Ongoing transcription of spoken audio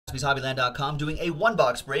JaspysHobbyland.com doing a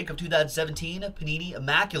one-box break of 2017 Panini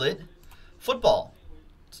Immaculate Football.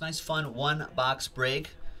 It's a nice, fun one-box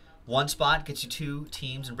break. One spot gets you two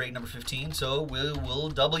teams in break number 15, so we'll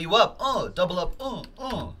double you up. Double up,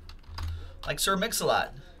 like Sir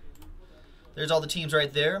Mix-a-Lot. There's all the teams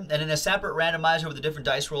right there. And in a separate randomizer with a different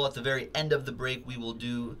dice roll at the very end of the break, we will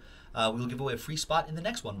give away a free spot in the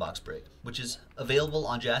next one-box break, which is available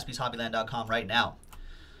on JaspysHobbyland.com right now.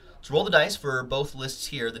 Let's roll the dice for both lists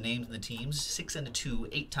here, the names and the teams. 6 and a 2,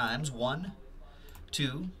 8 times. 1,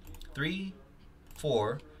 2, 3,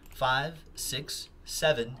 4, 5, 6,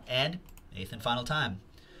 7, and 8th and final time.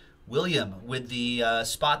 William with the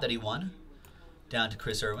spot that he won, down to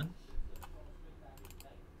Chris Irwin.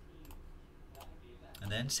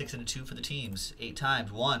 And then 6 and a 2 for the teams. 8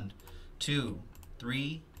 times. 1, 2,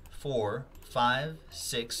 3, 4, 5,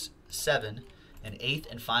 6, 7, and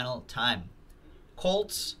 8th and final time.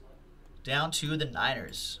 Colts down to the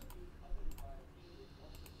Niners.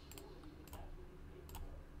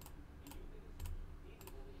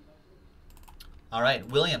 All right,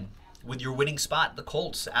 William with your winning spot, the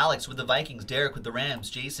Colts. Alex with the Vikings. Derek with the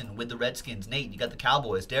Rams. Jason with the Redskins. Nate, you got the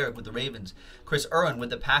Cowboys. Derek with the Ravens. Chris Irwin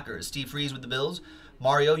with the Packers. Steve Freeze with the Bills.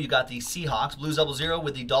 Mario, you got the Seahawks. Blues 00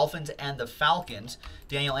 with the Dolphins and the Falcons.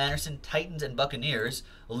 Daniel Anderson, Titans and Buccaneers.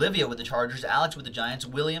 Olivia with the Chargers. Alex with the Giants.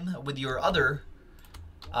 William with your other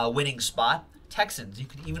winning spot, Texans. You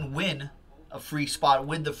could even win a free spot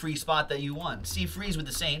with the free spot that you won. Steve Freeze with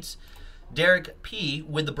the Saints. Derek P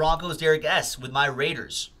with the Broncos. Derek S with my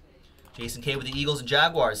Raiders. Jason K with the Eagles and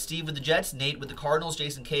Jaguars. Steve with the Jets. Nate with the Cardinals.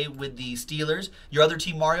 Jason K with the Steelers. Your other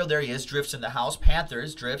team, Mario, there he is. Drift's in the house.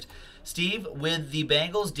 Panthers, Drift. Steve with the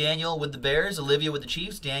Bengals. Daniel with the Bears. Olivia with the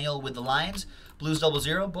Chiefs. Daniel with the Lions. Blues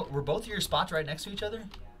 00. Were both of your spots right next to each other?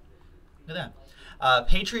 Look at that.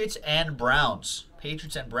 Patriots and Browns.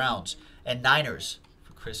 Patriots and Browns. And Niners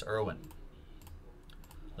for Chris Irwin.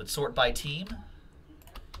 Let's sort by team.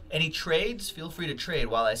 Any trades? Feel free to trade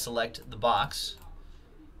while I select the box.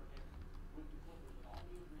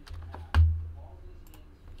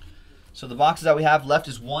 So the boxes that we have left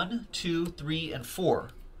is 1, 2, 3, and 4.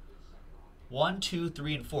 1, 2,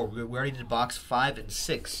 3, and 4. We already did box 5 and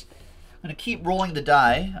 6. I'm going to keep rolling the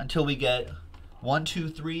die until we get 1, 2,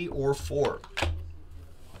 3, or 4.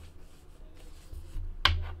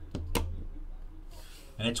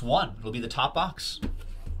 And it's 1. It'll be the top box.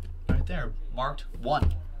 Right there, marked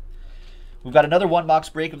 1. We've got another one-box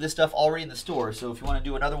break of this stuff already in the store, so if you want to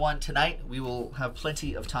do another one tonight, we will have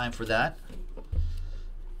plenty of time for that.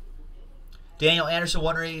 Daniel Anderson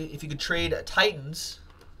wondering if you could trade Titans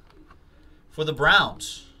for the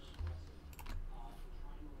Browns.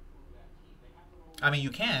 I mean, you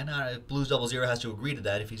can. Blues 00 has to agree to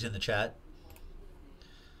that if he's in the chat.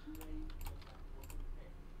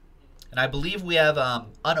 And I believe we have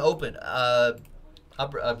unopened,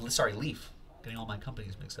 Leaf. Getting all my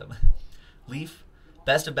companies mixed up. Leaf,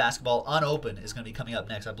 Best of Basketball, unopened is going to be coming up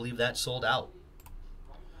next. I believe that sold out.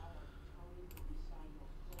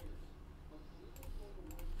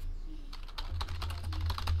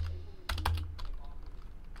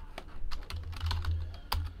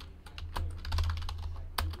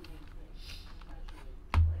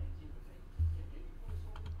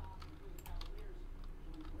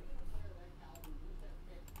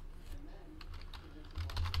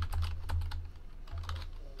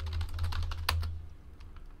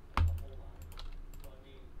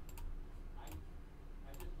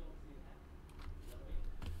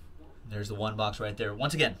 There's the one box right there.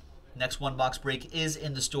 Once again, next one box break is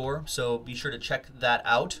in the store, so be sure to check that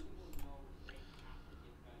out.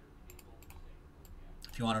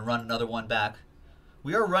 If you want to run another one back.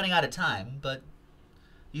 We are running out of time, but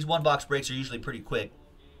these one box breaks are usually pretty quick.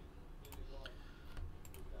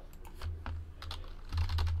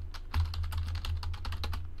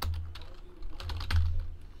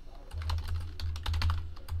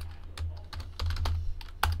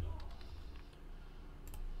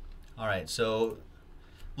 All right, so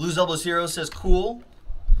Blues 00 says cool.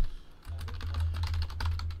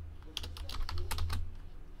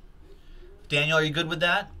 Daniel, are you good with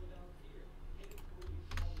that?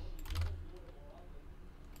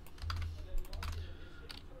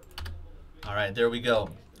 All right, there we go.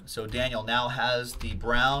 So Daniel now has the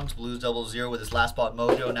Browns. Blues 00 with his last spot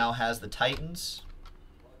mojo now has the Titans.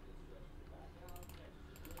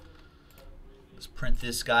 Let's print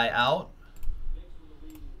this guy out.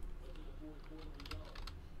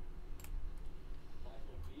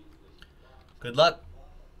 Good luck.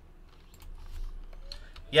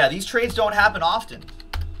 Yeah, these trades don't happen often.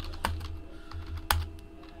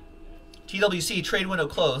 TWC, trade window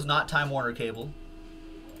closed, not Time Warner Cable.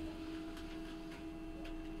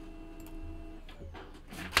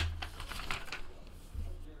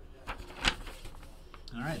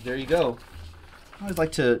 right, there you go. I always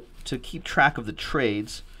like to keep track of the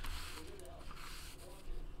trades,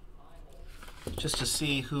 just to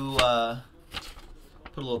see who put a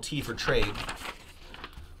little T for trade.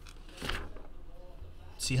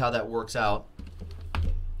 See how that works out.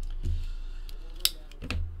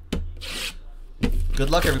 Good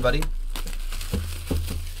luck, everybody.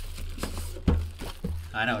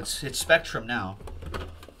 I know, it's Spectrum now.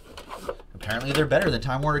 Apparently they're better than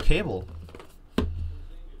Time Warner Cable.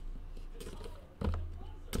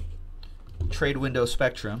 Trade window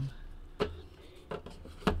Spectrum.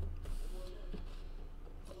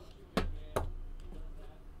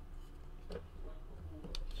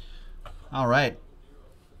 All right.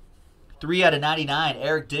 3 out of 99.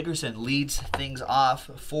 Eric Dickerson leads things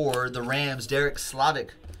off for the Rams. Derek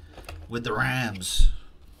Slavic with the Rams.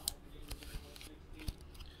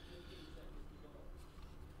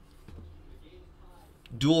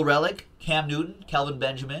 Dual relic, Cam Newton, Kelvin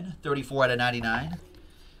Benjamin, 34 out of 99.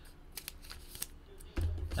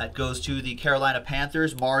 That goes to the Carolina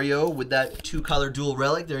Panthers. Mario with that 2-color dual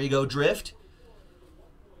relic. There you go, Drift.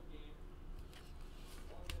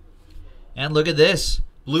 And look at this.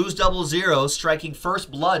 Blues 00 striking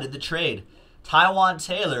first blood in the trade. Taiwan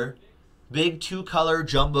Taylor, big 2-color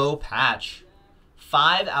jumbo patch.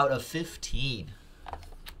 5 out of 15.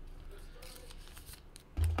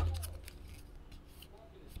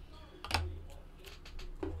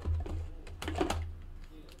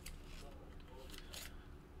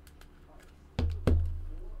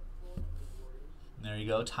 There you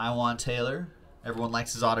go, Taiwan Taylor. Everyone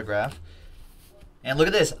likes his autograph. And look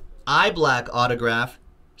at this, eye black autograph,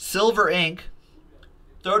 silver ink,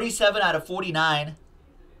 37 out of 49,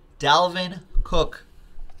 Dalvin Cook.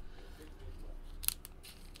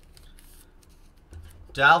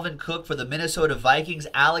 Dalvin Cook for the Minnesota Vikings.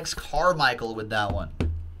 Alex Carmichael with that one.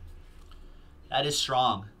 That is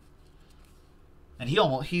strong. And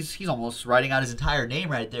he's almost writing out his entire name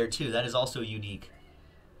right there too. That is also unique.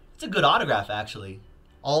 It's a good autograph, actually.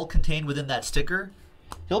 All contained within that sticker.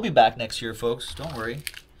 He'll be back next year, folks. Don't worry.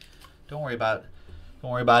 Don't worry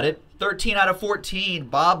about it. 13 out of 14.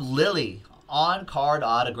 Bob Lilly on-card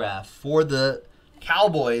autograph for the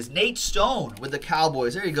Cowboys. Nate Stone with the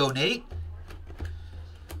Cowboys. There you go, Nate.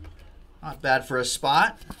 Not bad for a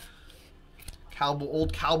spot.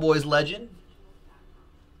 Old Cowboys legend.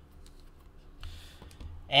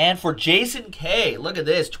 And for Jason K, look at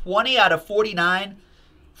this. 20 out of 49.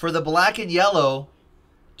 For the black and yellow,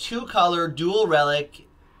 2-color dual relic,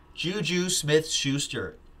 Juju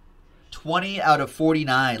Smith-Schuster. 20 out of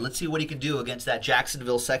 49. Let's see what he can do against that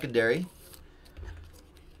Jacksonville secondary.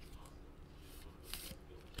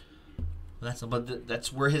 That's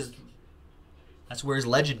where his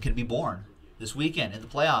legend can be born this weekend in the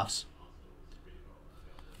playoffs.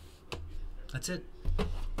 That's it.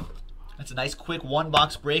 That's a nice quick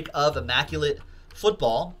one-box break of Immaculate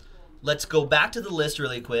Football. Let's go back to the list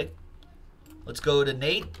really quick. Let's go to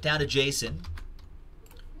Nate, down to Jason.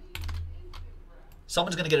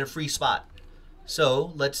 Someone's going to get a free spot.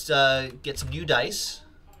 So let's get some new dice.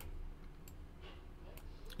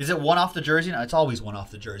 Is it one off the jersey? No, it's always one off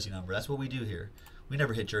the jersey number. That's what we do here. We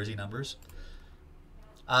never hit jersey numbers.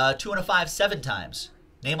 2 and a 5, 7 times.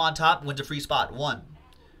 Name on top wins a free spot. 1,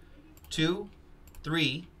 2,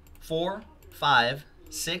 3, 4, 5,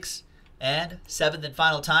 6, and 7th and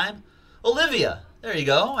final time. Olivia, there you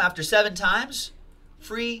go. After 7 times,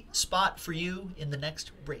 free spot for you in the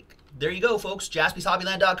next break. There you go, folks.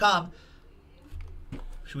 JaspysHobbyland.com.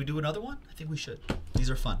 Should we do another one? I think we should.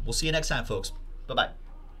 These are fun. We'll see you next time, folks. Bye-bye.